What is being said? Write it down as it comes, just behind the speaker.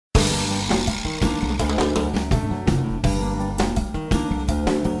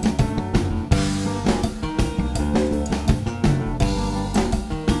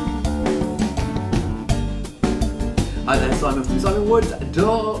Hi there, Simon from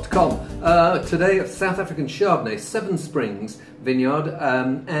simonwoods.com. Today, South African Chardonnay, Seven Springs vineyard,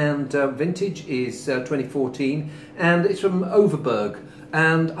 and vintage is 2014, and it's from Overberg.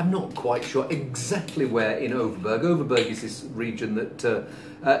 And I'm not quite sure exactly where in Overberg. Overberg is this region that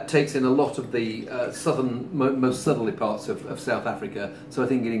takes in a lot of the most southerly parts of South Africa. So I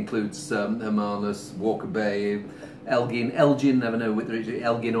think it includes Hermanus, Walker Bay, Elgin, never know whether it's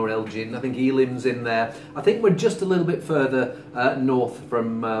Elgin or Elgin. I think Elim's in there. I think we're just a little bit further north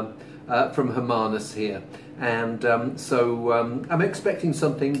from Hermanus here. And I'm expecting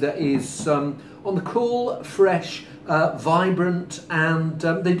something that is on the cool, fresh, vibrant, and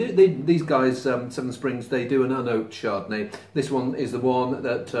these guys, Seven Springs, they do an unoaked Chardonnay. This one is the one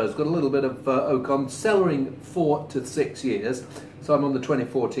that has got a little bit of oak on, cellaring 4 to 6 years. So I'm on the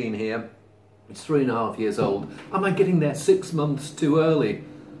 2014 here. It's 3.5 years old. Am I getting there 6 months too early?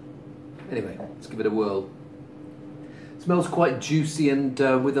 Anyway, let's give it a whirl. It smells quite juicy and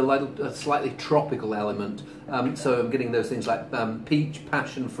with a slightly tropical element. So I'm getting those things like peach,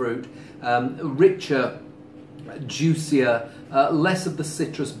 passion fruit, richer, juicier, less of the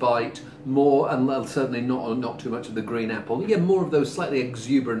citrus bite, more, and certainly not too much of the green apple. You get more of those slightly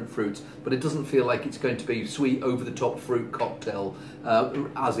exuberant fruits, but it doesn't feel like it's going to be sweet, over-the-top fruit cocktail,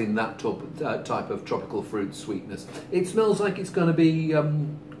 as in that type of tropical fruit sweetness. It smells like it's going to be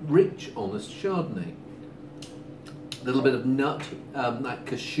rich, honest Chardonnay. A little bit of nut, like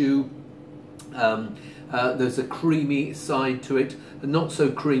cashew. There's a creamy side to it, and not so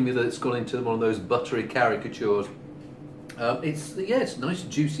creamy that it's gone into one of those buttery caricatures. It's nice,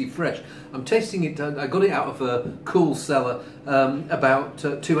 juicy, fresh. I'm tasting it. I got it out of a cool cellar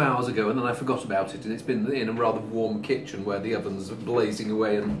about 2 hours ago, and then I forgot about it. And it's been in a rather warm kitchen where the oven's blazing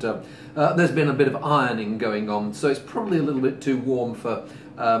away, and there's been a bit of ironing going on. So it's probably a little bit too warm for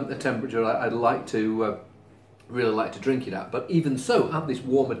a temperature I'd like to. Really like to drink it at, but even so, at this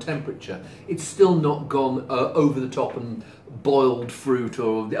warmer temperature, it's still not gone over the top and boiled fruit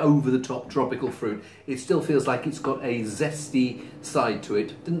or the over the top tropical fruit. It still feels like it's got a zesty side to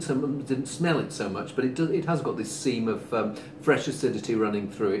it. Didn't smell it so much, but it has got this seam of fresh acidity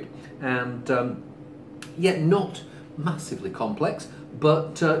running through it, and yet not massively complex,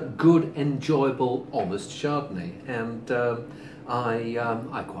 but good, enjoyable, honest Chardonnay, and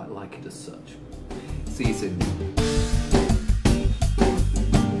I quite like it as such. See you soon.